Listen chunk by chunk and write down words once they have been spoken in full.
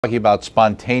Talking about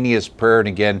spontaneous prayer, and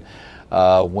again,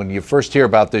 when you first hear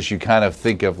about this, you kind of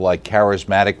think of like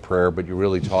charismatic prayer, but you're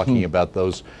really talking about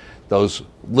those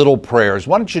little prayers.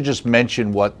 Why don't you just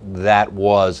mention what that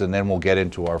was, and then we'll get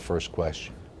into our first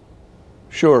question.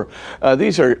 Sure.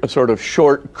 These are sort of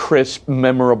short, crisp,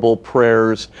 memorable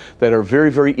prayers that are very,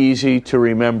 very easy to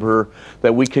remember,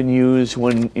 that we can use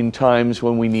in times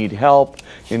when we need help,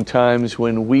 in times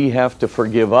when we have to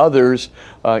forgive others,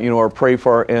 or pray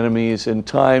for our enemies, in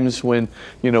times when,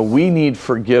 we need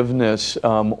forgiveness,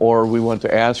 or we want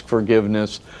to ask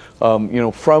forgiveness,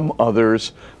 from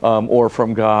others, or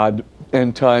from God.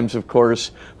 And times, of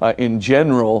course, in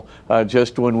general,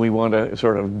 just when we want to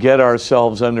sort of get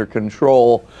ourselves under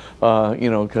control,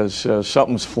 because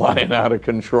something's flying out of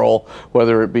control,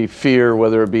 whether it be fear,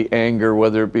 whether it be anger,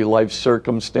 whether it be life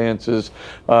circumstances,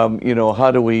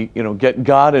 how do we, get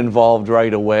God involved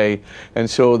right away? And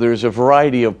so there's a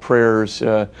variety of prayers,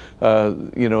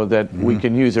 that we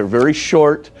can use. They're very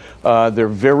short, they're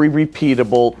very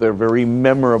repeatable, they're very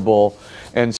memorable, and